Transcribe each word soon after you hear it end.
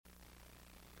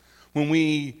When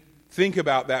we think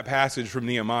about that passage from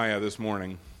Nehemiah this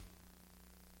morning,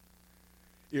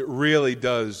 it really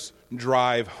does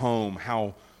drive home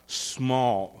how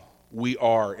small we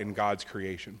are in God's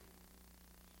creation.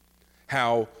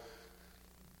 How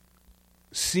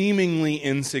seemingly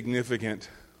insignificant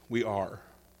we are.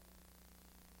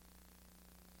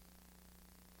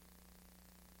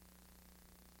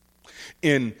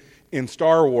 In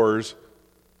Star Wars,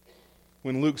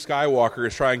 when Luke Skywalker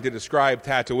is trying to describe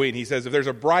Tatooine, he says, if there's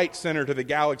a bright center to the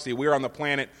galaxy, we're on the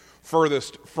planet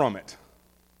furthest from it.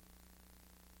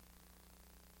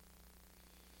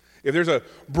 If there's a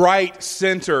bright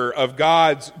center of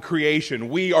God's creation,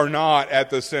 we are not at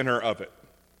the center of it.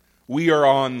 We are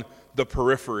on the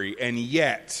periphery, and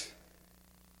yet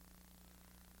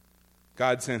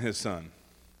God sent his Son.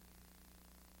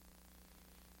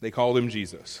 They called him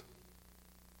Jesus.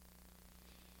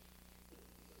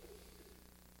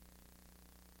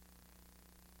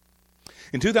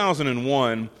 In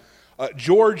 2001,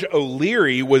 George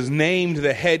O'Leary was named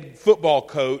the head football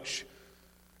coach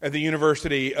at the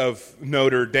University of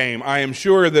Notre Dame. I am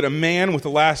sure that a man with the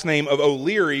last name of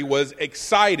O'Leary was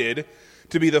excited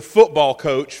to be the football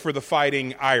coach for the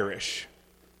Fighting Irish.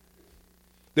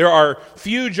 There are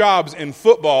few jobs in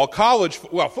football,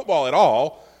 football at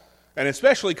all, and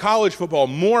especially college football,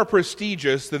 more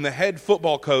prestigious than the head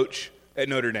football coach at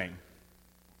Notre Dame.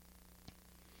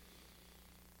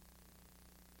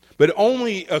 But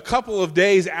only a couple of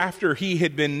days after he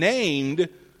had been named,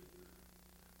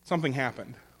 something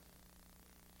happened.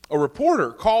 A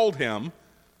reporter called him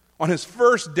on his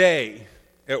first day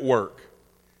at work.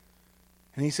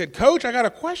 And he said, Coach, I got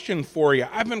a question for you.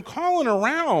 I've been calling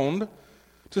around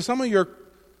to some of your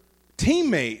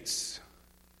teammates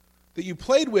that you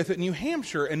played with at New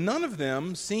Hampshire, and none of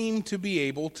them seem to be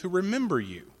able to remember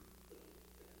you.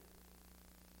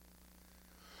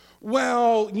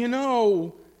 Well,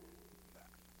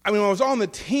 I was on the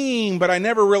team, but I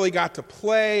never really got to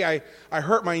play. I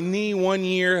hurt my knee one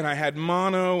year, and I had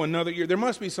mono another year. There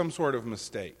must be some sort of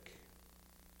mistake.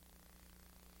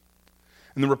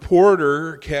 And the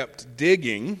reporter kept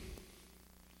digging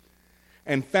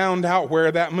and found out where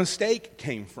that mistake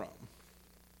came from.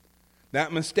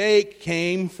 That mistake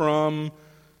came from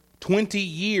 20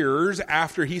 years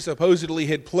after he supposedly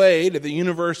had played at the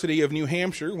University of New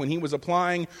Hampshire. When he was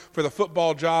applying for the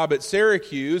football job at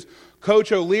Syracuse,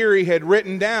 Coach O'Leary had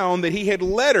written down that he had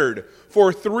lettered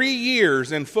for 3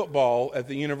 years in football at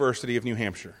the University of New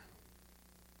Hampshire.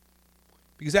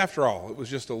 Because after all, it was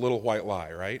just a little white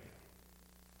lie, right?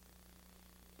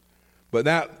 But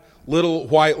that little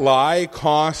white lie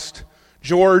cost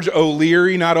George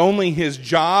O'Leary not only his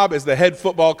job as the head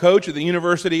football coach at the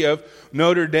University of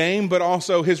Notre Dame, but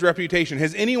also his reputation.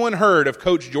 Has anyone heard of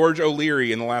Coach George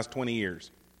O'Leary in the last 20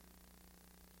 years?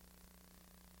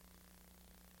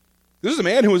 This is a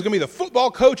man who was going to be the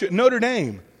football coach at Notre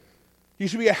Dame. He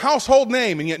should be a household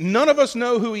name, and yet none of us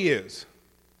know who he is.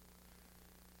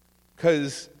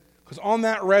 Because on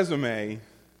that resume,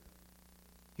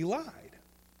 he lied.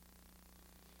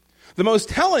 The most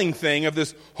telling thing of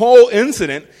this whole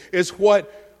incident is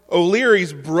what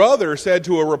O'Leary's brother said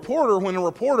to a reporter when a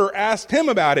reporter asked him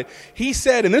about it. He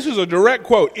said, and this is a direct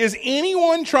quote, "Is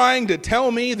anyone trying to tell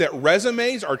me that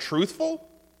resumes are truthful?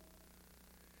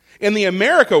 In the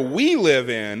America we live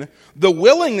in, the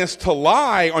willingness to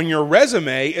lie on your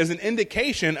resume is an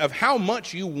indication of how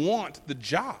much you want the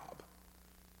job."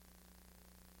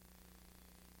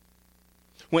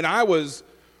 When I was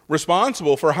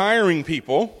responsible for hiring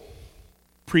people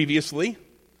previously,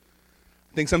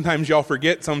 I think sometimes y'all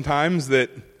forget sometimes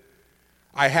that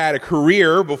I had a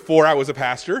career before I was a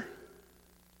pastor.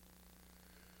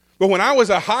 But when I was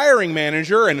a hiring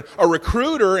manager and a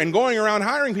recruiter and going around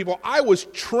hiring people, I was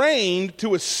trained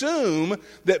to assume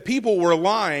that people were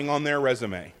lying on their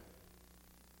resume.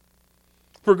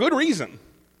 For good reason.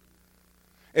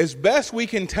 As best we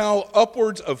can tell,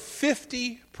 upwards of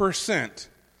 50%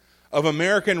 of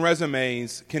American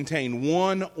resumes contain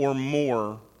one or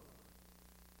more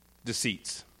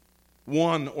deceits,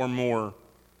 one or more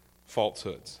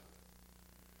falsehoods.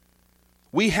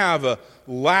 We have a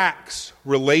lax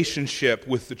relationship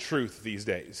with the truth these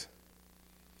days.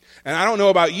 And I don't know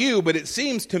about you, but it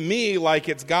seems to me like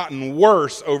it's gotten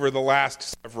worse over the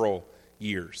last several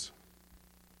years.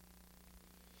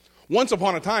 Once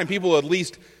upon a time, people at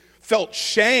least felt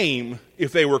shame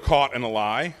if they were caught in a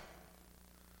lie.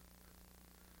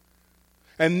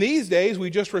 And these days, we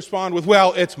just respond with,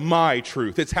 well, it's my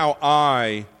truth. It's how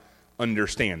I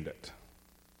understand it.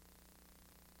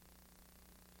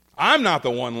 I'm not the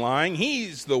one lying.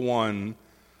 He's the one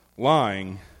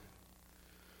lying.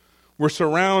 We're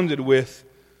surrounded with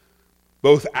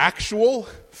both actual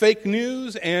fake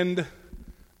news and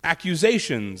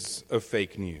accusations of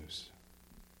fake news.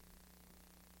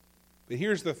 But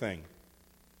here's the thing.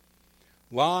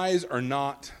 Lies are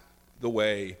not the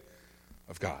way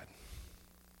of God.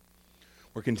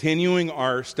 We're continuing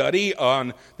our study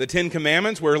on the Ten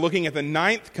Commandments. We're looking at the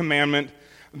 9th commandment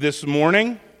this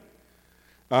morning.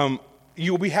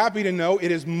 You'll be happy to know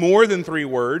it is more than 3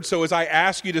 words. So as I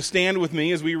ask you to stand with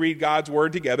me as we read God's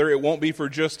word together, it won't be for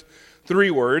just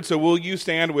 3 words. So will you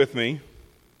stand with me?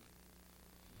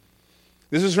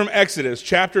 This is from Exodus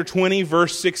chapter 20,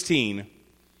 verse 16.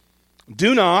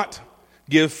 Do not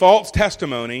give false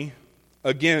testimony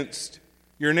against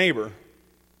your neighbor.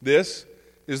 This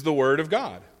is the word of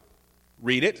God.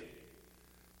 Read it,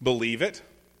 believe it,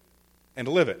 and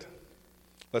live it.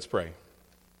 Let's pray.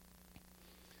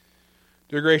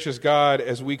 Dear gracious God,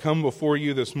 as we come before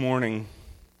you this morning,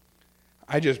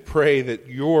 I just pray that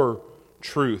your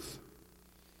truth,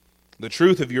 the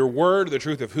truth of your word, the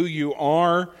truth of who you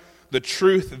are, the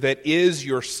truth that is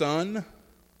your Son,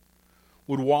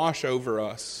 would wash over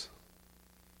us.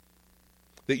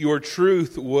 That your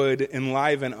truth would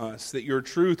enliven us, that your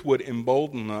truth would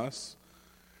embolden us,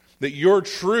 that your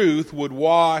truth would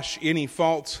wash any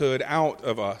falsehood out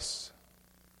of us.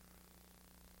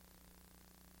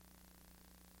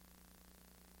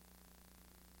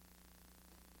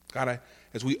 God,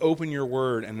 as we open your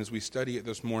word and as we study it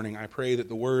this morning, I pray that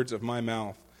the words of my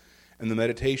mouth and the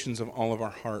meditations of all of our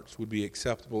hearts would be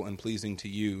acceptable and pleasing to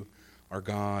you, our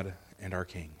God and our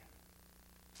King.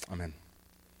 Amen.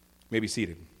 You may be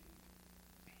seated.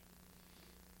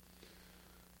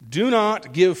 Do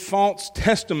not give false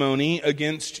testimony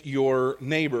against your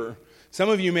neighbor. Some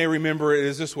of you may remember it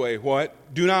as this way.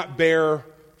 What? Do not bear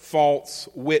false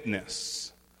witness.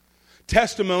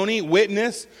 Testimony,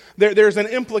 witness, there's an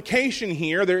implication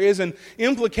here. There is an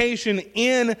implication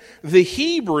in the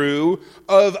Hebrew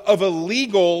of a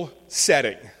legal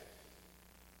setting.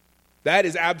 That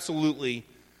is absolutely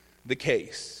the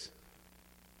case.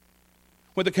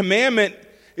 What the commandment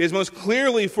is most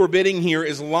clearly forbidding here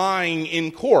is lying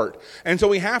in court. And so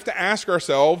we have to ask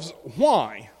ourselves,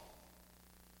 why?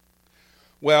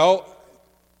 Well,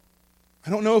 I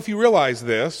don't know if you realize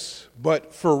this,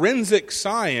 but forensic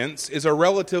science is a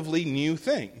relatively new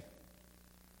thing.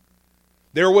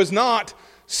 There was not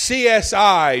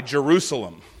CSI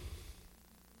Jerusalem.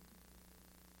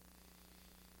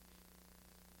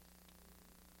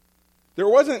 There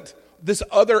wasn't this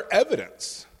other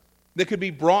evidence that could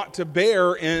be brought to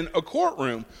bear in a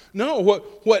courtroom. No,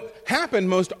 what happened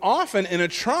most often in a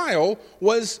trial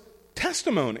was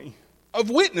testimony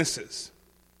of witnesses.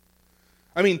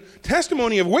 I mean,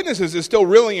 testimony of witnesses is still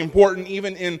really important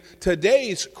even in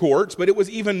today's courts, but it was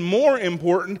even more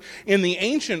important in the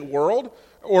ancient world,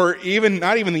 or even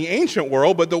not even the ancient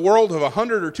world, but the world of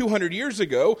 100 or 200 years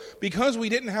ago, because we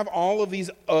didn't have all of these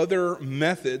other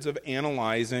methods of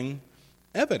analyzing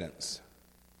evidence.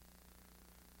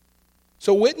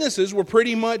 So witnesses were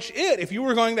pretty much it. If you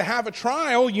were going to have a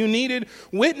trial, you needed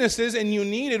witnesses, and you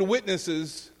needed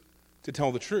witnesses to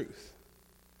tell the truth.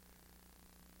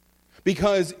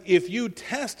 Because if you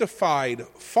testified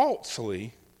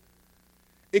falsely,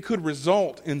 it could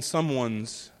result in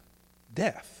someone's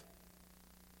death.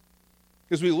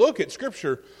 As we look at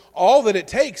Scripture, all that it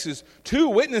takes is 2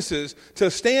 witnesses to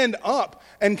stand up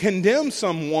and condemn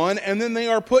someone, and then they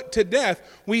are put to death.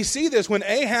 We see this when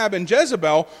Ahab and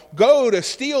Jezebel go to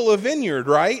steal a vineyard,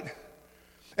 right?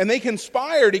 And they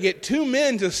conspire to get 2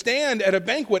 men to stand at a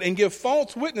banquet and give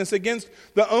false witness against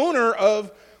the owner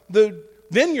of the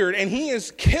vineyard, and he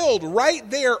is killed right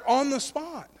there on the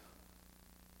spot.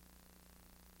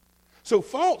 So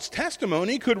false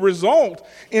testimony could result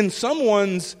in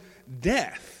someone's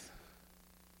death.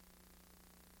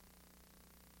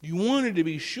 You wanted to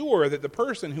be sure that the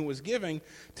person who was giving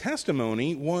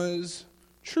testimony was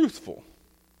truthful.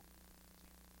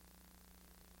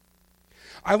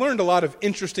 I learned a lot of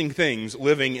interesting things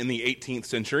living in the 18th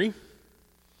century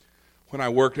when I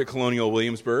worked at Colonial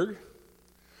Williamsburg.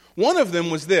 One of them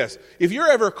was this: if you're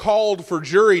ever called for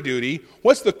jury duty,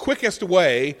 what's the quickest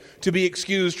way to be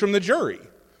excused from the jury?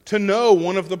 To know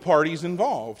one of the parties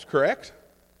involved, correct?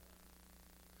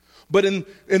 But in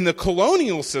the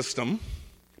colonial system,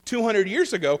 200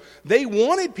 years ago, they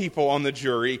wanted people on the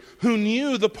jury who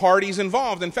knew the parties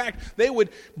involved. In fact, they would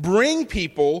bring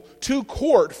people to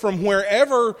court from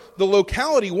wherever the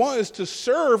locality was to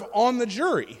serve on the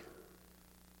jury.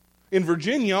 In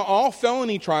Virginia, all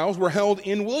felony trials were held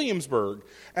in Williamsburg,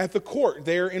 at the court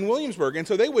there in Williamsburg. And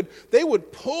so they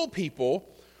would pull people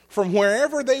from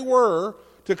wherever they were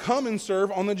to come and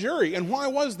serve on the jury. And why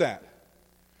was that?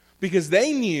 Because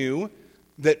they knew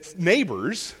that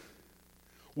neighbors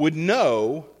would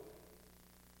know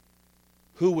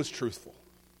who was truthful.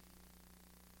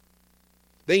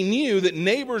 They knew that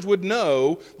neighbors would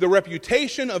know the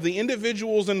reputation of the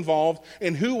individuals involved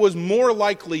and who was more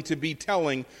likely to be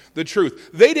telling the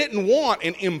truth. They didn't want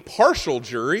an impartial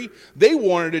jury. They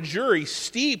wanted a jury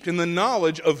steeped in the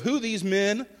knowledge of who these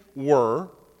men were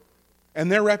and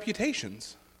their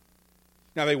reputations.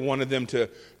 Now, they wanted them to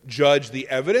judge the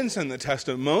evidence and the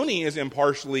testimony as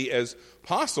impartially as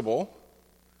possible.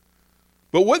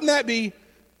 But wouldn't that be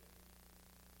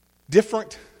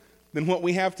different than what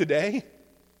we have today?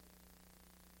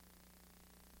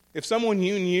 If someone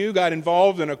you knew got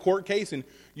involved in a court case and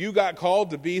you got called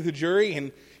to be the jury,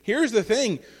 and here's the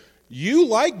thing, you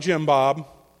like Jim Bob,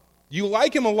 you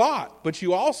like him a lot, but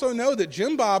you also know that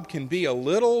Jim Bob can be a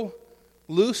little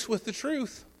loose with the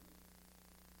truth.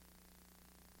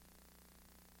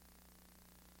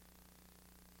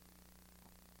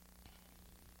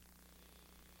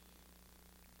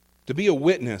 To be a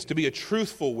witness, to be a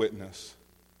truthful witness,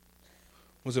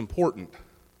 was important.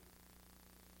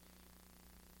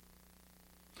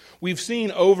 We've seen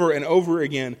over and over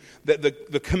again that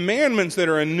the commandments that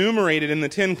are enumerated in the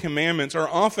Ten Commandments are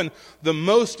often the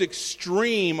most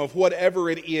extreme of whatever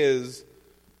it is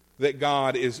that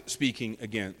God is speaking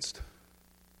against.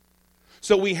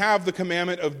 So we have the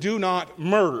commandment of do not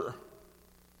murder.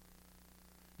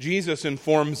 Jesus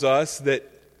informs us that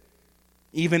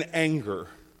even anger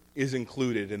is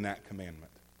included in that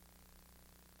commandment.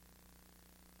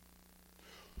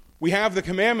 We have the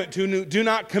commandment to do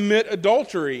not commit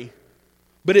adultery,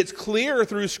 but it's clear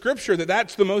through Scripture that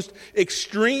that's the most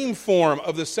extreme form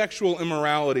of the sexual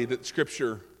immorality that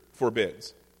Scripture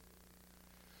forbids.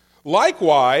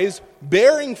 Likewise,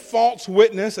 bearing false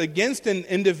witness against an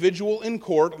individual in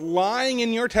court, lying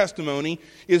in your testimony,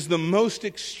 is the most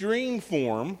extreme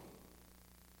form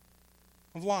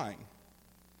of lying.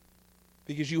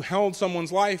 Because you held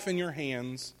someone's life in your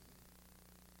hands,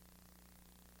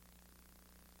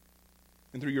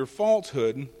 and through your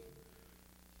falsehood,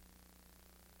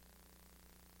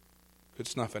 could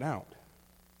snuff it out.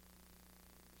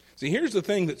 See, here's the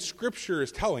thing that Scripture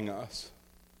is telling us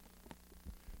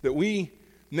that we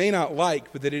may not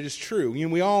like, but that it is true. You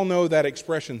know, we all know that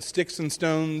expression, sticks and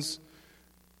stones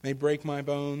may break my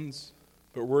bones,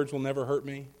 but words will never hurt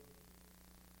me.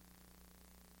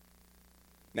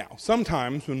 Now,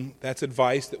 sometimes when that's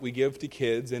advice that we give to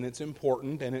kids, and it's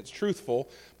important and it's truthful,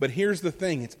 but here's the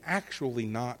thing, it's actually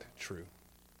not true.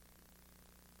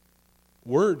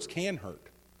 Words can hurt.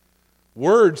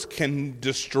 Words can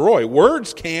destroy.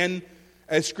 Words can,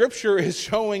 as Scripture is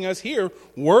showing us here,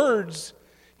 words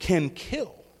can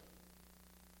kill.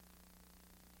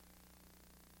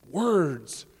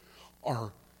 Words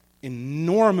are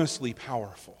enormously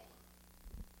powerful.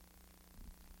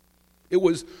 It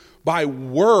was by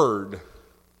word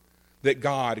that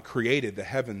God created the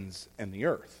heavens and the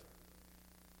earth.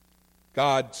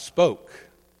 God spoke,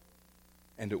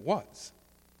 and it was.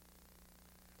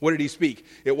 What did he speak?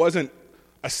 It wasn't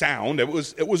a sound, it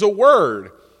was a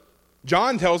word.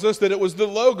 John tells us that it was the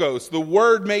Logos, the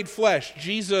Word made flesh,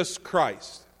 Jesus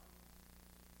Christ.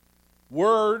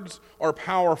 Words are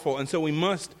powerful, and so we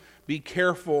must be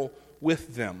careful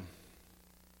with them.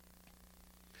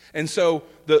 And so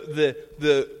the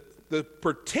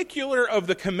particular of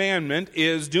the commandment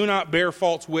is do not bear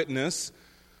false witness.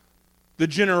 The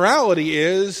generality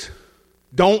is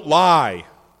don't lie.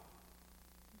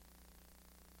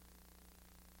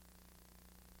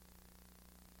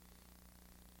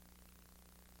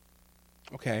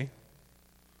 Okay,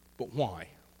 but why?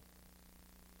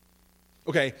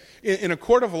 Okay, in a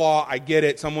court of law, I get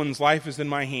it. Someone's life is in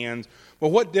my hands. But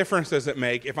what difference does it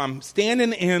make if I'm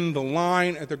standing in the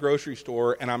line at the grocery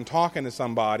store and I'm talking to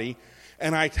somebody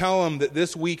and I tell them that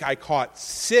this week I caught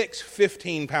 6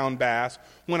 15-pound bass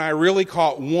when I really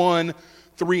caught 1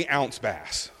 3-ounce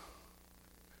bass?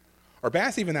 Are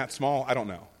bass even that small? I don't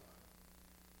know.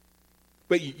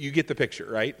 But you get the picture,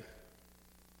 right?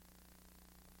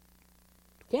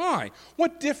 Why?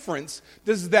 What difference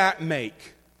does that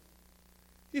make?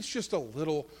 It's just a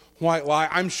little white lie.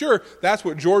 I'm sure that's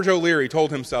what George O'Leary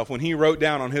told himself when he wrote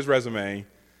down on his resume,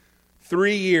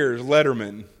 3 years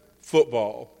Letterman,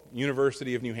 football,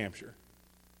 University of New Hampshire.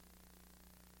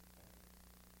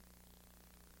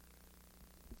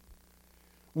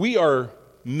 We are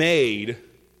made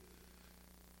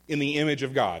in the image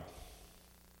of God.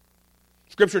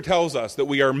 Scripture tells us that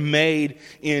we are made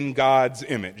in God's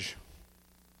image.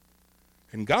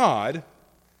 And God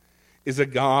is a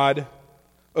God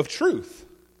of truth.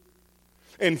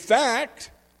 In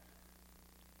fact,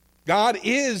 God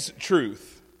is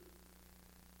truth.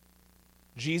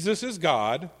 Jesus is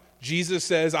God. Jesus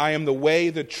says, I am the way,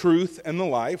 the truth, and the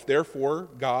life. Therefore,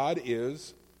 God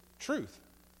is truth.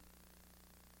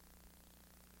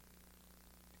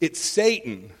 It's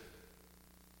Satan,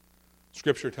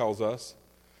 Scripture tells us,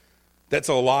 that's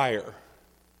a liar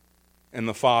and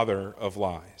the father of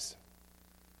lies.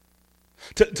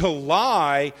 To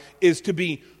lie is to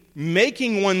be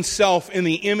making oneself in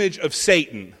the image of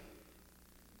Satan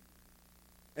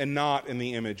and not in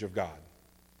the image of God.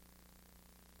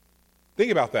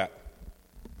 Think about that.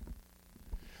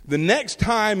 The next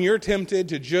time you're tempted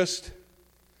to just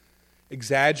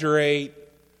exaggerate,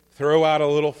 throw out a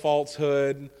little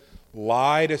falsehood,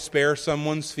 lie to spare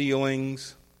someone's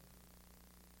feelings,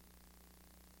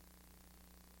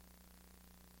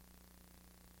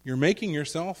 you're making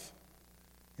yourself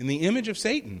in the image of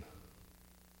Satan,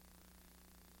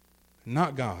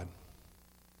 not God.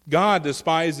 God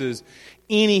despises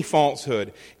any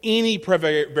falsehood, any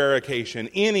prevarication,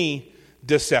 any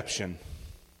deception.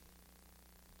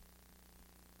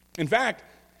 In fact,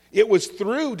 it was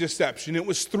through deception, it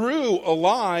was through a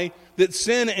lie that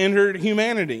sin entered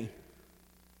humanity.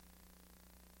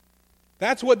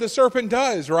 That's what the serpent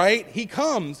does, right? He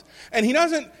comes and he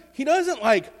doesn't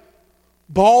like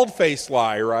bald-faced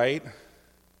lie, right?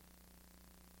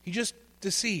 He just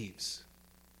deceives.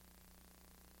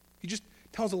 He just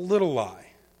tells a little lie.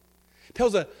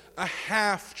 Tells a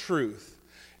half-truth.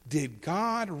 Did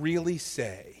God really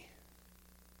say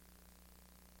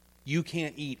you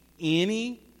can't eat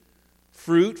any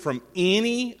fruit from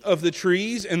any of the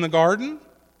trees in the garden?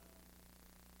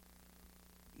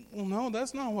 Well, no,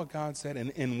 that's not what God said.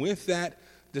 And with that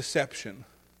deception,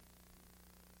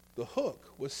 the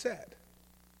hook was set.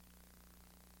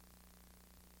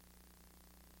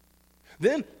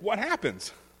 Then what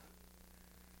happens?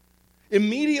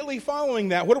 Immediately following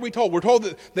that, what are we told? We're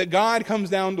told that God comes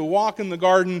down to walk in the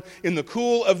garden in the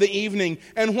cool of the evening.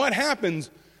 And what happens?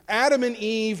 Adam and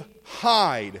Eve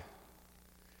hide.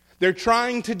 They're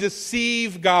trying to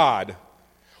deceive God.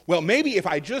 Well, maybe if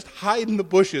I just hide in the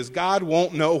bushes, God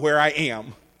won't know where I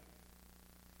am.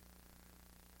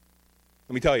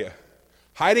 Let me tell you,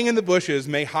 hiding in the bushes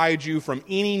may hide you from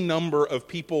any number of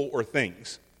people or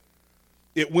things.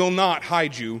 It will not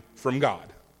hide you from God.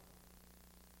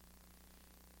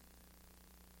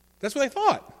 That's what they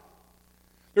thought.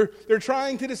 They're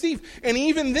trying to deceive. And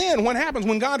even then, what happens?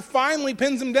 When God finally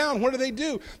pins them down, what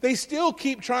do? They still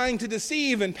keep trying to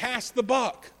deceive and pass the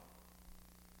buck.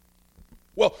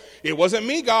 Well, it wasn't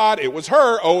me, God, it was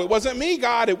her. Oh, it wasn't me,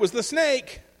 God, it was the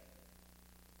snake.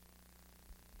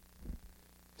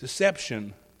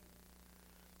 Deception.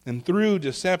 And through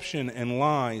deception and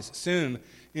lies, sin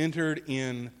entered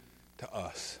into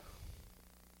us.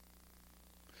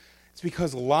 It's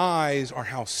because lies are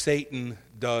how Satan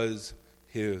does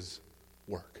his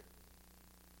work.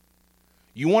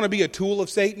 You want to be a tool of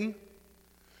Satan?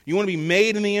 You want to be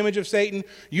made in the image of Satan?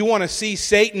 You want to see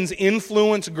Satan's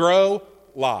influence grow?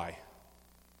 Lie.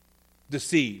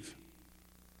 Deceive.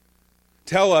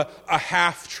 Tell a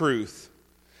half-truth.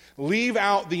 Leave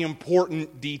out the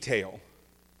important detail.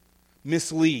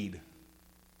 Mislead.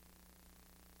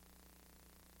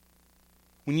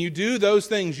 When you do those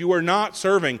things, you are not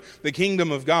serving the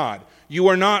kingdom of God. You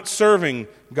are not serving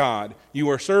God. You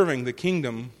are serving the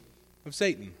kingdom of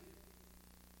Satan.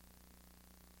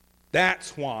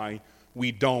 That's why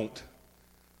we don't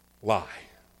lie.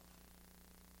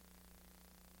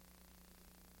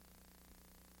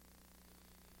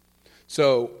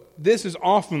 So, this is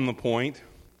often the point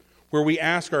where we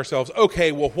ask ourselves,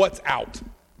 okay, well, what's out?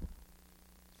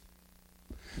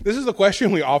 This is the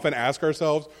question we often ask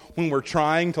ourselves when we're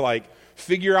trying to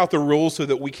figure out the rules so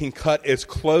that we can cut as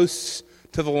close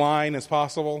to the line as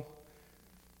possible.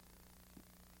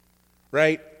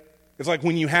 Right? It's like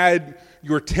when you had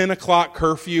your 10 o'clock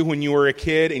curfew when you were a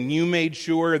kid and you made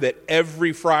sure that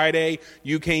every Friday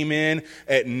you came in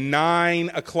at 9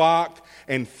 o'clock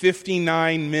and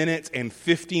 59 minutes and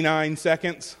 59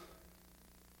 seconds.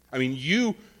 I mean,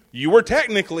 you were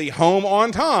technically home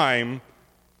on time,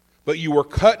 but you were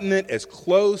cutting it as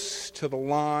close to the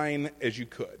line as you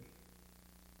could.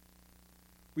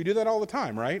 We do that all the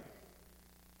time, right?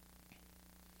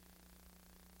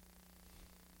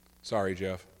 Sorry,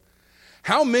 Jeff.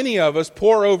 How many of us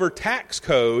pore over tax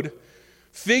code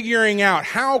figuring out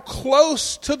how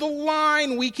close to the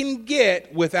line we can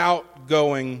get without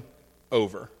going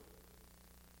over?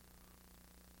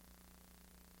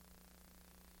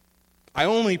 I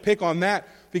only pick on that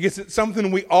because it's something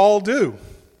we all do,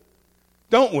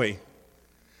 don't we?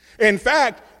 In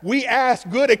fact, we ask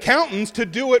good accountants to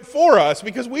do it for us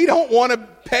because we don't want to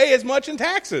pay as much in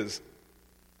taxes.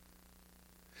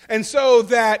 And so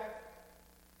that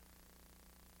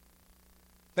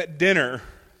That dinner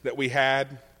that we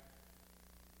had,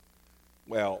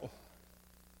 well,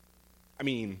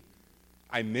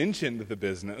 I mentioned the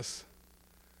business,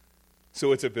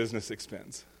 so it's a business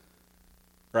expense,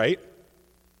 right?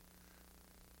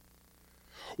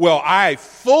 Well, I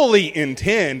fully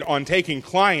intend on taking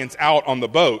clients out on the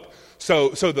boat, so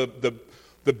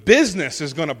the business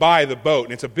is going to buy the boat,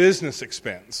 and it's a business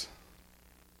expense.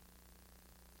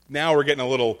 Now we're getting a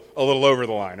little over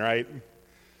the line, right?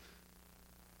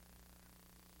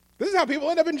 This is how people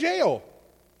end up in jail.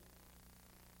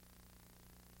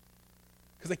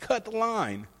 Because they cut the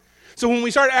line. So when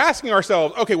we start asking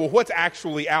ourselves, okay, well, what's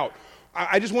actually out?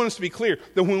 I just want us to be clear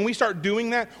that when we start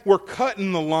doing that, we're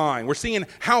cutting the line. We're seeing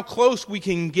how close we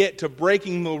can get to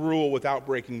breaking the rule without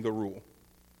breaking the rule.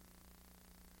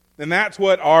 And that's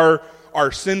what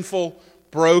our sinful,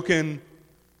 broken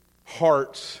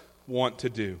hearts want to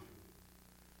do.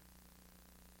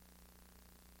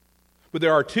 But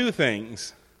there are two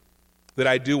things that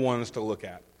I do want us to look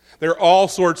at. There are all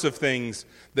sorts of things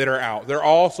that are out. There are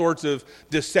all sorts of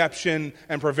deception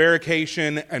and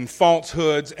prevarication and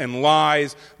falsehoods and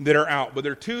lies that are out. But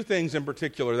there are two things in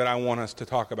particular that I want us to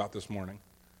talk about this morning.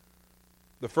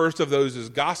 The first of those is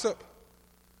gossip,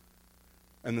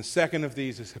 and the second of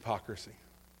these is hypocrisy.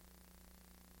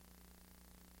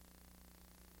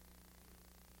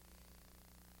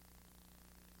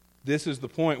 This is the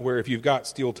point where if you've got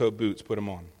steel-toed boots, put them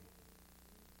on.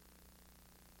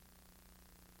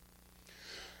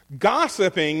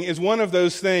 Gossiping is one of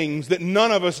those things that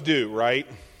none of us do, right?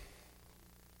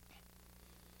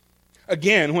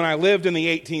 Again, when I lived in the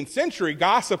 18th century,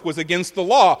 gossip was against the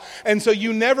law. And so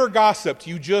you never gossiped,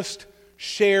 you just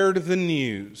shared the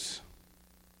news.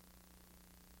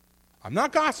 I'm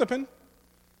not gossiping,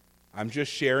 I'm just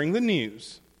sharing the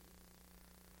news.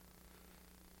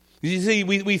 You see,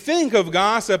 we think of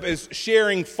gossip as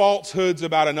sharing falsehoods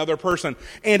about another person,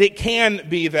 and it can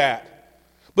be that.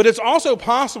 But it's also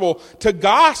possible to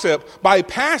gossip by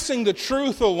passing the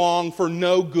truth along for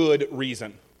no good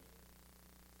reason.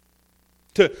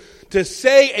 To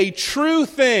say a true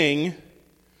thing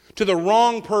to the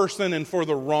wrong person and for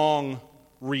the wrong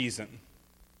reason.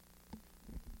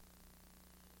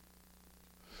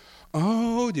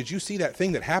 Oh, did you see that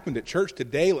thing that happened at church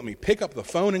today? Let me pick up the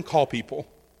phone and call people.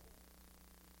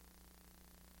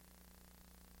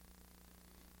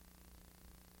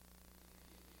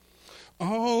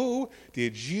 Oh,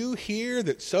 did you hear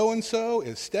that so-and-so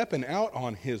is stepping out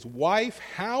on his wife?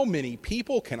 How many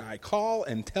people can I call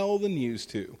and tell the news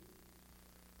to?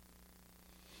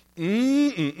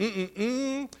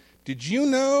 Did you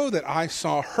know that I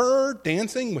saw her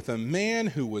dancing with a man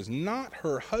who was not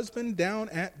her husband down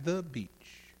at the beach?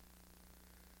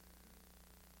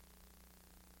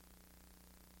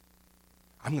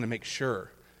 I'm going to make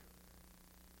sure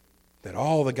that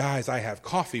all the guys I have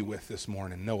coffee with this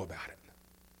morning know about it.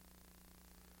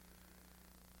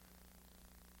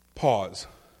 Pause.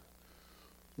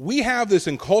 We have this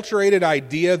enculturated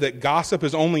idea that gossip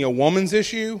is only a woman's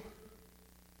issue.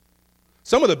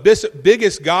 Some of the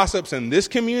biggest gossips in this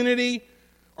community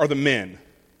are the men.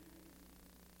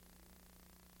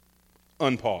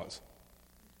 Unpause.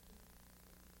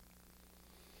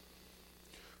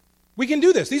 We can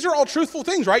do this. These are all truthful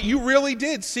things, right? You really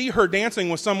did see her dancing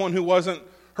with someone who wasn't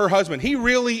her husband. He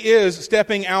really is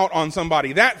stepping out on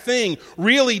somebody. That thing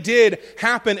really did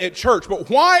happen at church. But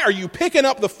why are you picking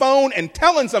up the phone and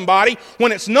telling somebody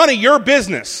when it's none of your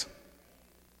business?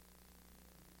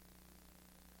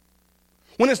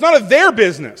 When it's none of their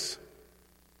business?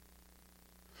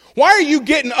 Why are you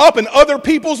getting up in other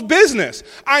people's business?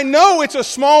 I know it's a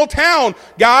small town,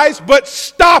 guys, but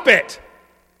stop it.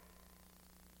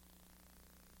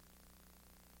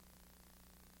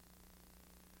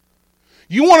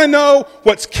 You want to know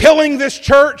what's killing this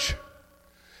church?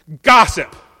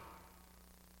 Gossip.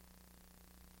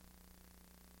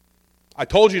 I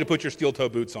told you to put your steel-toe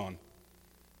boots on.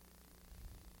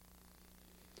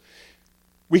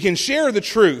 We can share the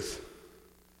truth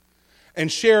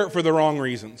and share it for the wrong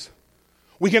reasons.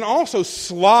 We can also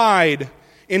slide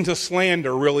into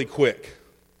slander really quick.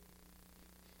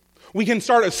 We can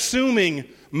start assuming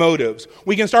motives.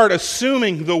 We can start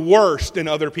assuming the worst in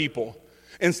other people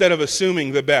instead of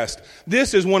assuming the best.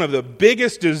 This is one of the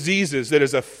biggest diseases that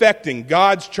is affecting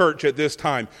God's church at this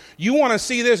time. You want to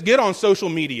see this? Get on social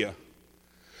media.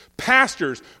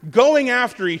 Pastors going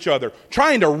after each other,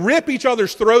 trying to rip each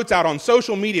other's throats out on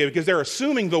social media because they're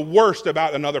assuming the worst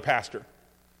about another pastor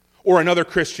or another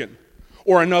Christian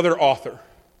or another author.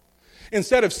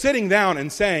 Instead of sitting down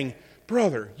and saying,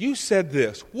 brother, you said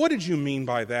this. What did you mean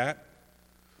by that?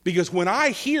 Because when I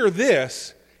hear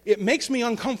this, it makes me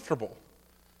uncomfortable.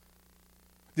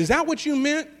 Is that what you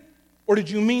meant? Or did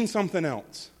you mean something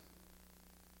else?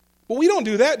 But we don't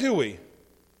do that, do we?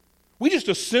 We just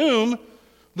assume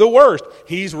the worst.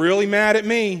 He's really mad at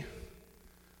me.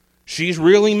 She's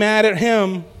really mad at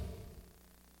him.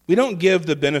 We don't give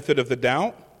the benefit of the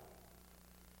doubt.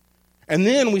 And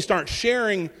then we start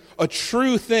sharing a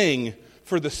true thing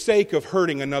for the sake of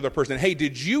hurting another person. Hey,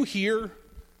 did you hear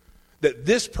that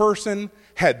this person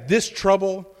had this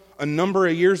trouble a number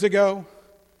of years ago?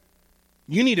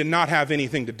 You need to not have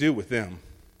anything to do with them.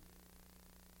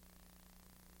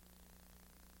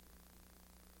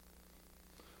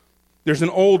 There's an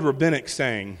old rabbinic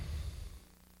saying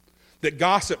that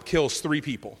gossip kills three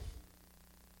people.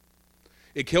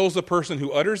 It kills the person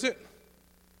who utters it,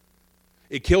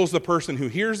 it kills the person who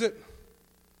hears it,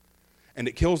 and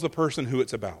it kills the person who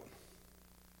it's about.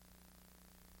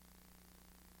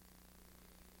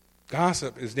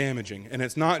 Gossip is damaging, and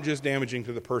it's not just damaging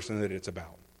to the person that it's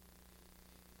about.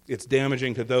 It's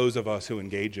damaging to those of us who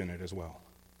engage in it as well.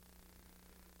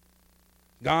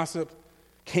 Gossip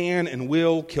can and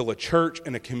will kill a church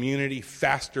and a community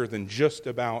faster than just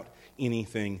about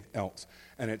anything else.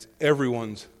 And it's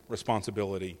everyone's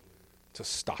responsibility to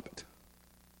stop it.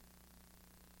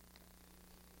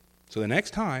 So the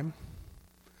next time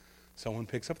someone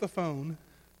picks up the phone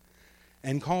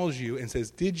and calls you and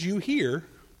says, "Did you hear?"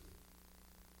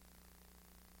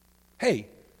 Hey,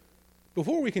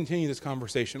 before we continue this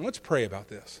conversation, let's pray about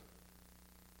this.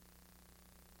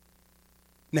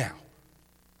 Now,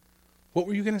 what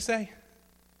were you going to say?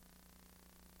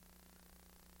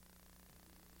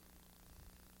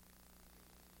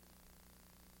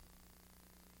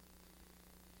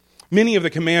 Many of the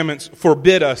commandments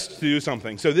forbid us to do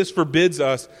something. So this forbids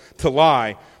us to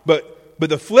lie. But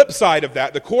the flip side of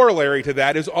that, the corollary to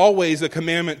that, is always a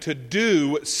commandment to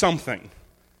do something.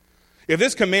 If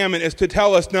this commandment is to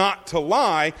tell us not to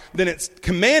lie, then it's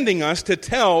commanding us to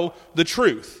tell the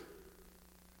truth.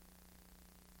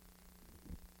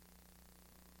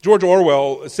 George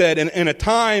Orwell said, in a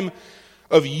time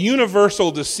of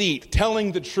universal deceit,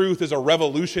 telling the truth is a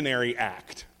revolutionary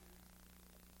act.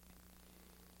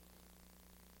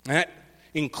 That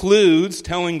includes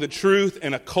telling the truth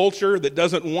in a culture that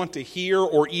doesn't want to hear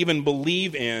or even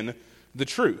believe in the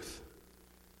truth.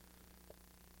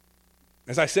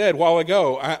 As I said a while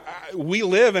ago, we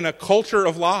live in a culture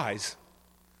of lies.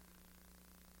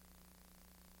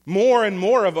 More and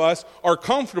more of us are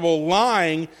comfortable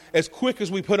lying as quick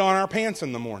as we put on our pants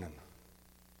in the morning.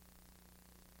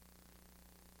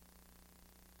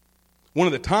 One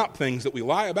of the top things that we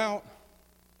lie about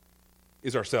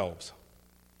is ourselves.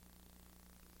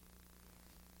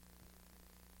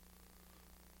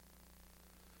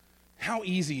 How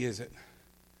easy is it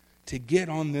to get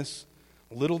on this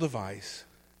little device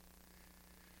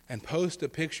and post a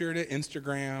picture to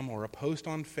Instagram or a post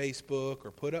on Facebook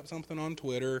or put up something on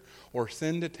Twitter or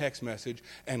send a text message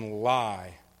and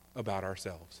lie about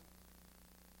ourselves?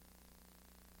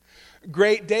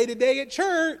 Great day today at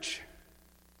church.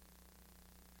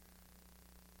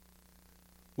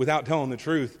 Without telling the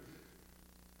truth,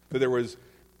 that there was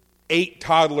 8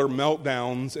 toddler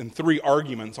meltdowns and 3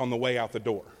 arguments on the way out the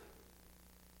door.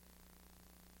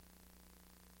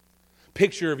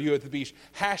 Picture of you at the beach.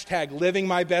 Hashtag living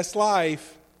my best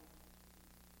life.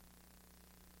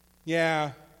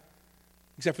 Yeah,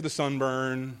 except for the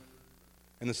sunburn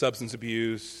and the substance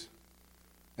abuse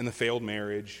and the failed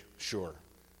marriage. Sure,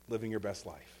 living your best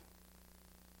life.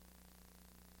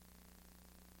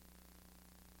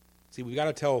 See, we've got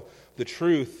to tell the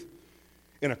truth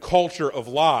in a culture of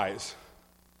lies.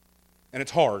 And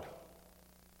it's hard.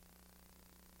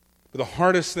 But the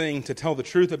hardest thing to tell the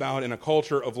truth about in a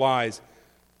culture of lies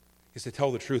is to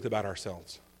tell the truth about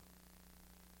ourselves.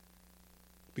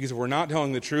 Because if we're not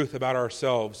telling the truth about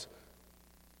ourselves,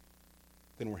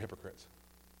 then we're hypocrites.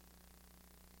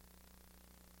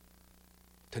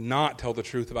 To not tell the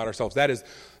truth about ourselves,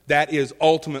 that is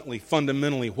ultimately,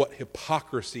 fundamentally what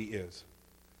hypocrisy is.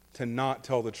 To not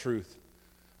tell the truth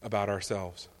about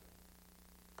ourselves.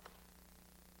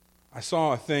 I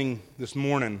saw a thing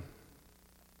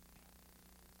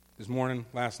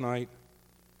last night,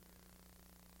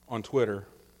 on Twitter.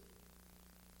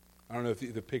 I don't know if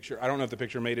the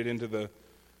picture made it into the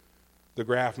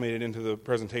graph made it into the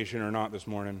presentation or not this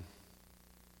morning.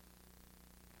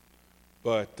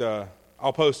 But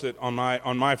I'll post it on my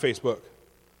Facebook.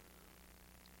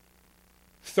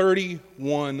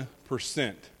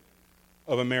 31%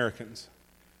 of Americans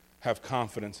have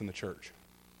confidence in the church.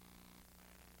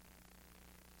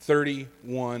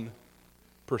 31%.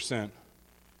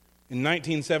 In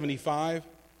 1975,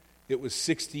 it was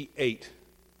 68%.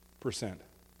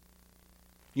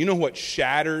 You know what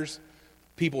shatters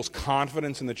people's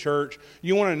confidence in the church?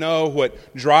 You want to know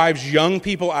what drives young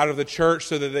people out of the church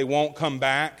so that they won't come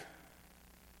back?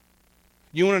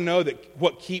 You want to know that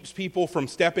what keeps people from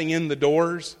stepping in the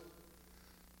doors?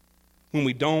 When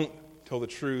we don't tell the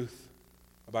truth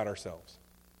about ourselves.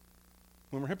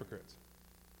 When we're hypocrites.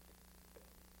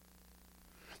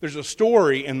 There's a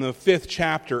story in the 5th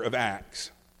chapter of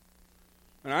Acts.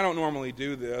 And I don't normally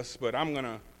do this, but I'm going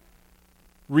to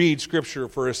read Scripture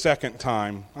for a second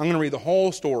time. I'm going to read the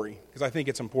whole story because I think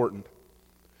it's important.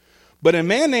 But a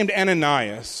man named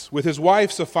Ananias, with his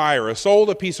wife Sapphira, sold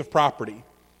a piece of property.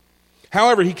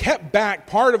 However, he kept back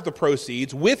part of the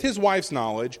proceeds with his wife's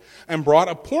knowledge and brought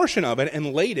a portion of it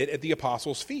and laid it at the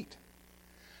apostles' feet.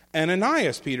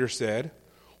 Ananias, Peter said,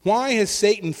 why has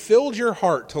Satan filled your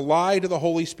heart to lie to the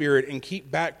Holy Spirit and keep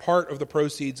back part of the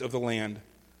proceeds of the land?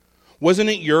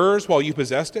 Wasn't it yours while you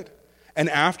possessed it? And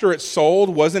after it's sold,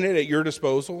 wasn't it at your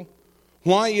disposal?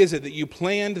 Why is it that you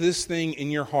planned this thing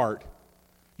in your heart?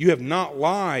 You have not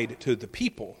lied to the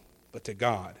people, but to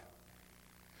God.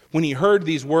 When he heard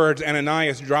these words,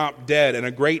 Ananias dropped dead, and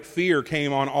a great fear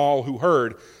came on all who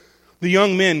heard. The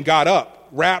young men got up,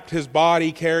 wrapped his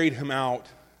body, carried him out,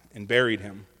 and buried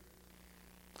him.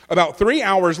 About 3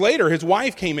 hours later, his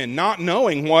wife came in, not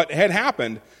knowing what had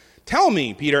happened. Tell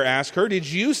me, Peter asked her, did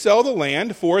you sell the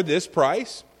land for this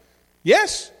price?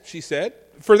 Yes, she said,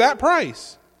 for that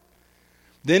price.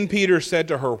 Then Peter said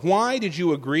to her, why did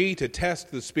you agree to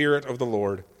test the Spirit of the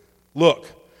Lord? Look,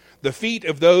 the feet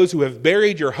of those who have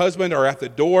buried your husband are at the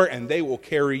door, and they will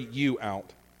carry you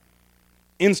out.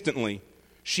 Instantly,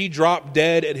 she dropped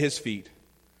dead at his feet.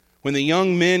 When the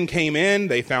young men came in,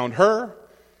 they found her,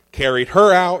 carried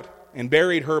her out, and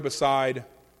buried her beside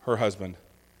her husband.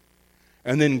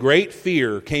 And then great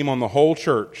fear came on the whole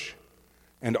church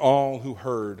and all who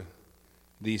heard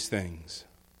these things.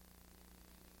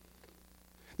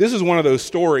 This is one of those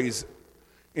stories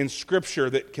in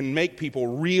Scripture that can make people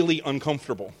really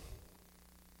uncomfortable.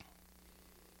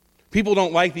 People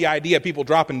don't like the idea of people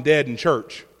dropping dead in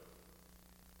church.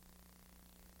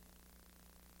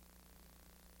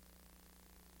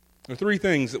 There are 3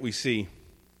 things that we see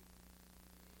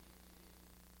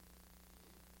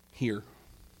here.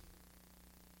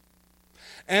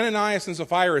 Ananias and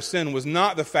Sapphira's sin was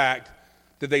not the fact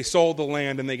that they sold the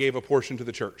land and they gave a portion to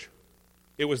the church.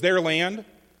 It was their land.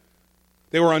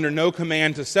 They were under no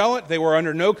command to sell it. They were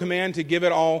under no command to give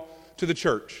it all to the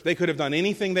church. They could have done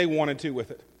anything they wanted to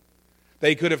with it.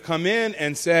 They could have come in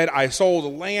and said, I sold the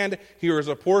land, here is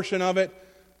a portion of it,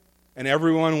 and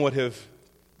everyone would have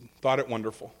thought it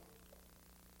wonderful.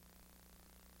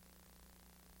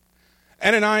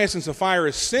 Ananias and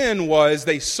Sapphira's sin was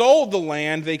they sold the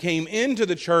land, they came into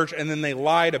the church, and then they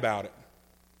lied about it.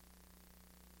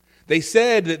 They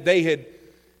said that they had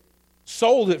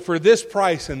sold it for this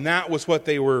price, and that was what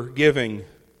they were giving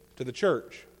to the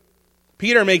church.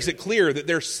 Peter makes it clear that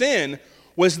their sin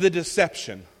was the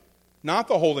deception, not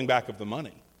the holding back of the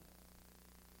money.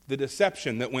 The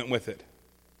deception that went with it.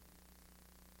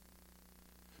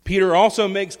 Peter also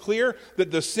makes clear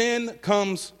that the sin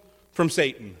comes from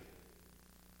Satan.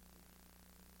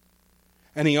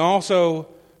 And he also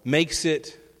makes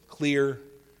it clear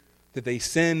that they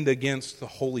sinned against the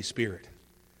Holy Spirit.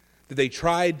 That they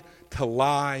tried to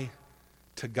lie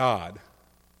to God.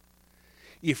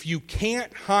 If you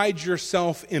can't hide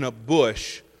yourself in a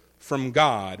bush from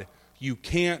God, you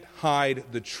can't hide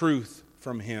the truth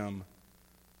from Him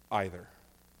either.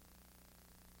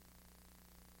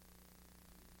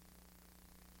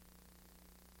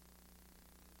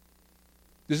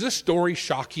 Does this story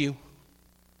shock you?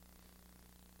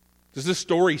 Does this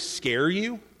story scare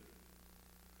you?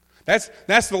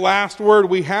 That's the last word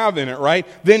we have in it, right?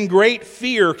 Then great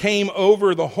fear came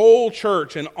over the whole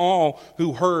church and all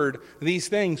who heard these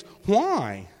things.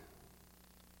 Why?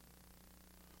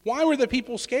 Why were the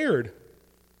people scared?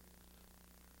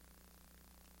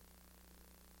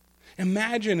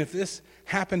 Imagine if this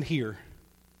happened here.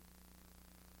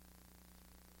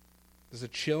 Does a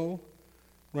chill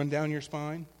run down your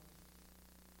spine?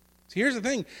 See, here's the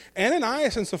thing.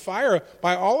 Ananias and Sapphira,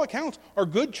 by all accounts, are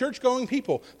good church-going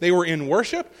people. They were in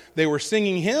worship, they were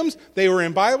singing hymns, they were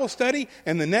in Bible study,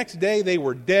 and the next day they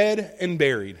were dead and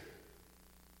buried.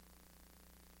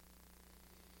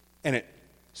 And it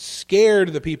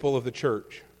scared the people of the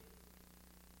church.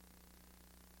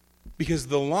 Because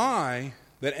the lie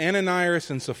that Ananias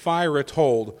and Sapphira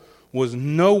told was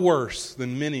no worse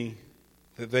than many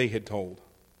that they had told.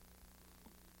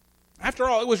 After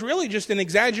all, it was really just an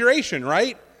exaggeration,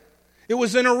 right? It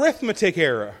was an arithmetic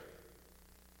error.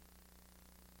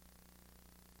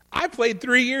 I played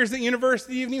 3 years at the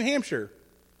University of New Hampshire.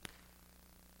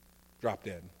 Drop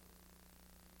dead.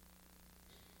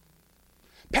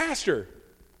 Pastor,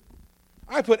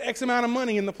 I put X amount of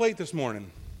money in the plate this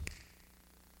morning.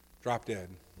 Drop dead.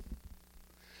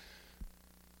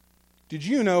 Did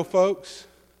you know, folks,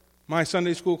 my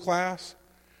Sunday school class,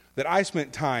 that I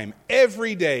spent time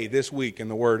every day this week in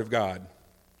the Word of God?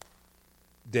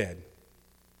 Dead.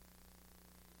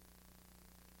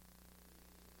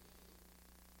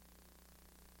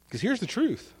 Because here's the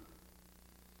truth.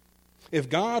 If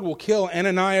God will kill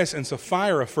Ananias and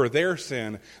Sapphira for their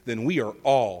sin, then we are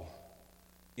all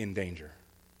in danger.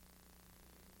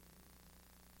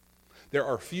 There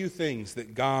are few things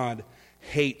that God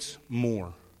hates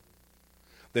more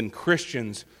than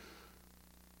Christians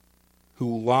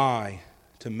who lie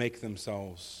to make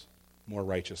themselves more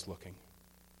righteous looking.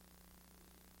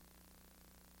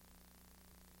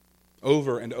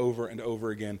 Over and over and over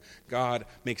again, God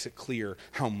makes it clear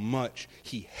how much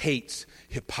He hates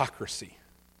hypocrisy.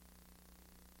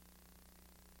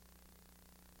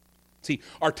 See,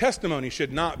 our testimony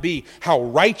should not be how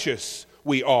righteous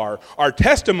we are. Our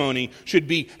testimony should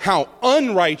be how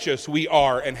unrighteous we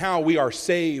are and how we are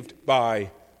saved by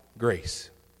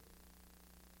grace.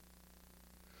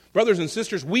 Brothers and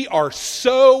sisters, we are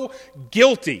so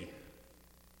guilty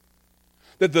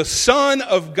that the Son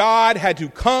of God had to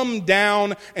come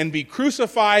down and be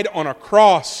crucified on a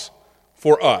cross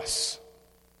for us.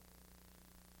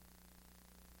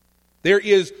 There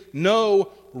is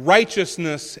no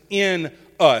righteousness in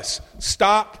us.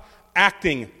 Stop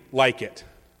acting like it.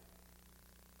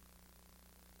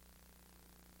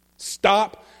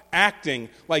 Stop acting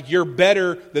like you're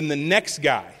better than the next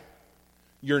guy.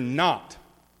 You're not.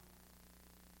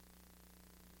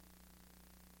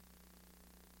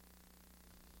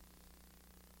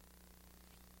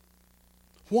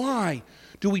 Why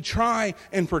do we try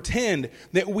and pretend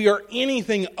that we are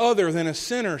anything other than a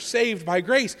sinner saved by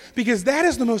grace? Because that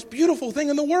is the most beautiful thing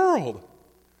in the world.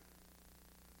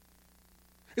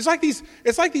 It's like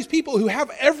these people who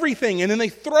have everything and then they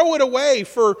throw it away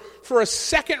for a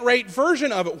second-rate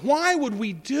version of it. Why would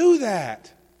we do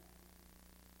that?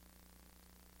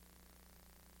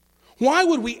 Why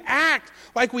would we act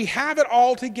like we have it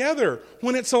all together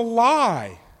when it's a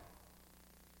lie?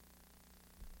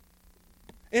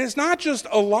 And it's not just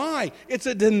a lie, it's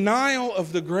a denial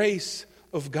of the grace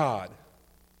of God.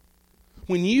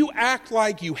 When you act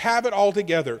like you have it all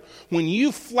together, when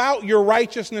you flout your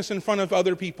righteousness in front of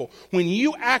other people, when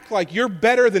you act like you're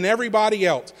better than everybody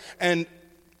else, and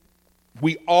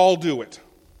we all do it,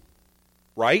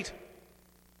 right?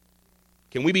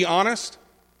 Can we be honest?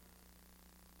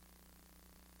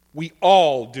 We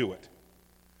all do it.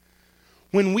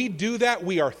 When we do that,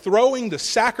 we are throwing the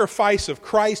sacrifice of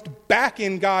Christ back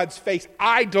in God's face.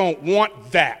 I don't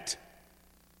want that.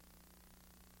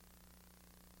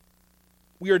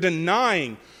 We are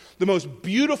denying the most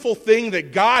beautiful thing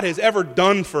that God has ever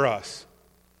done for us.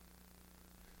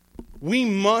 We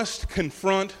must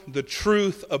confront the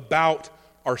truth about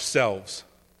ourselves.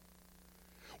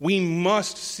 We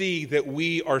must see that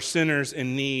we are sinners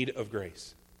in need of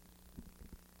grace.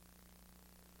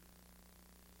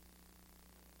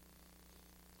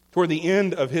 Toward the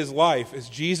end of his life, as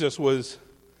Jesus was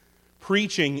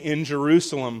preaching in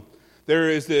Jerusalem, there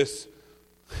is this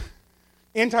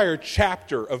entire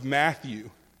chapter of Matthew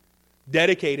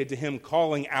dedicated to him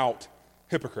calling out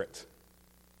hypocrites.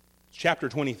 Chapter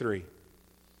 23.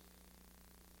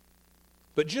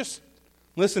 But just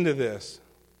listen to this.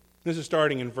 This is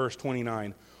starting in verse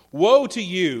 29. Woe to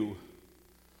you,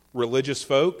 religious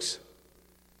folks!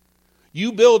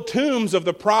 You build tombs of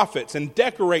the prophets and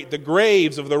decorate the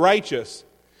graves of the righteous.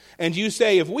 And you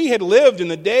say, if we had lived in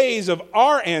the days of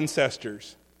our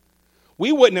ancestors,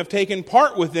 we wouldn't have taken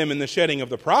part with them in the shedding of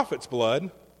the prophets' blood.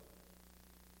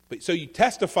 But so you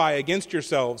testify against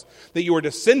yourselves that you are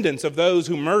descendants of those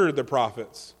who murdered the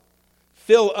prophets.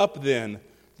 Fill up then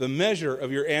the measure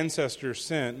of your ancestors'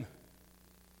 sin.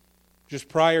 Just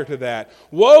prior to that,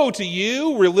 woe to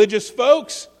you, religious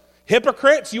folks!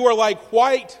 Hypocrites, you are like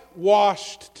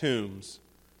whitewashed tombs,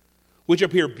 which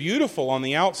appear beautiful on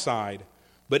the outside,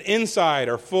 but inside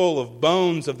are full of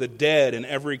bones of the dead and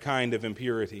every kind of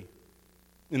impurity.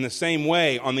 In the same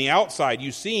way, on the outside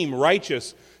you seem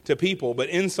righteous to people, but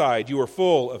inside you are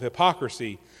full of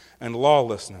hypocrisy and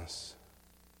lawlessness.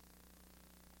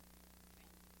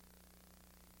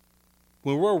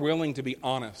 When we're willing to be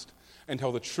honest and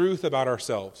tell the truth about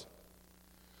ourselves,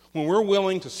 when we're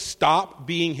willing to stop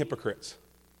being hypocrites,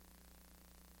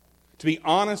 to be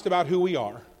honest about who we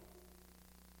are,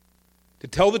 to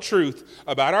tell the truth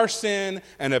about our sin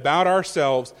and about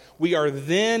ourselves, we are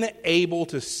then able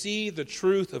to see the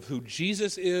truth of who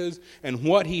Jesus is and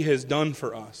what he has done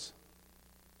for us.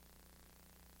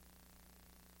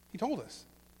 He told us.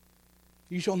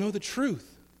 You shall know the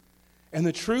truth, and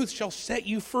the truth shall set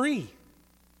you free.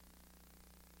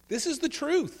 This is the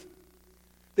truth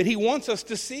that he wants us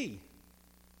to see.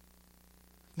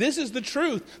 This is the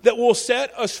truth that will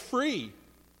set us free.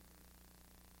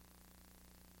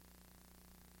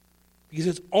 Because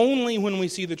it's only when we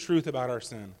see the truth about our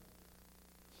sin,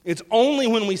 it's only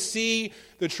when we see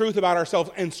the truth about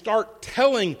ourselves and start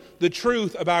telling the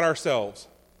truth about ourselves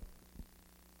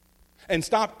and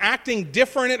stop acting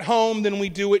different at home than we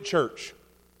do at church.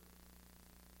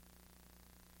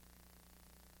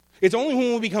 It's only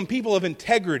when we become people of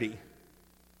integrity,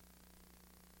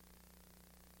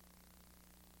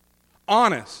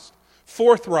 honest,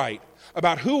 forthright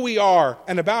about who we are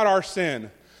and about our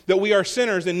sin, that we are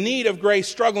sinners in need of grace,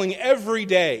 struggling every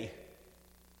day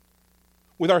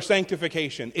with our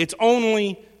sanctification. It's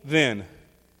only then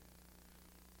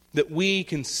that we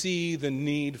can see the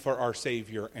need for our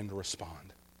Savior and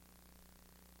respond.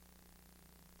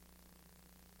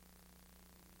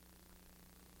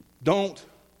 Don't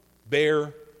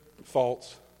bear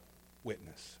false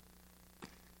witness.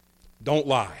 Don't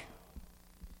lie.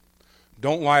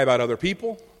 Don't lie about other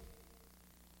people.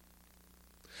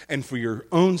 And for your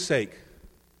own sake,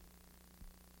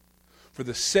 for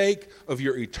the sake of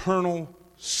your eternal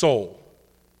soul,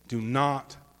 do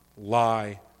not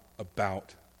lie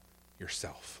about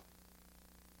yourself.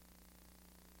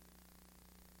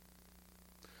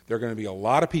 There are going to be a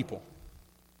lot of people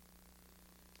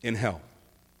in hell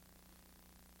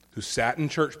who sat in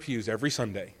church pews every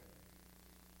Sunday,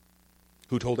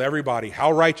 who told everybody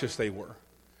how righteous they were,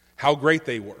 how great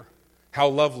they were, how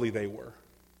lovely they were.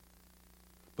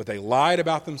 But they lied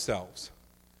about themselves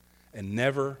and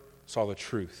never saw the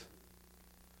truth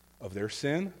of their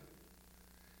sin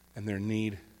and their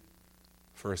need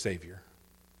for a Savior.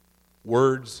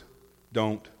 Words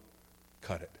don't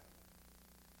cut it.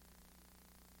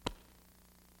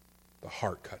 The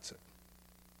heart cuts it.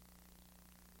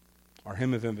 Our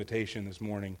hymn of invitation this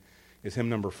morning is hymn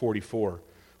number 44,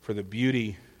 For the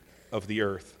Beauty of the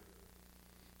Earth.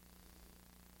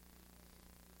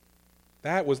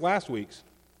 That was last week's.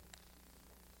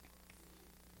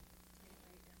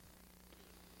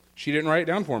 She didn't write it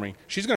down for me. She's going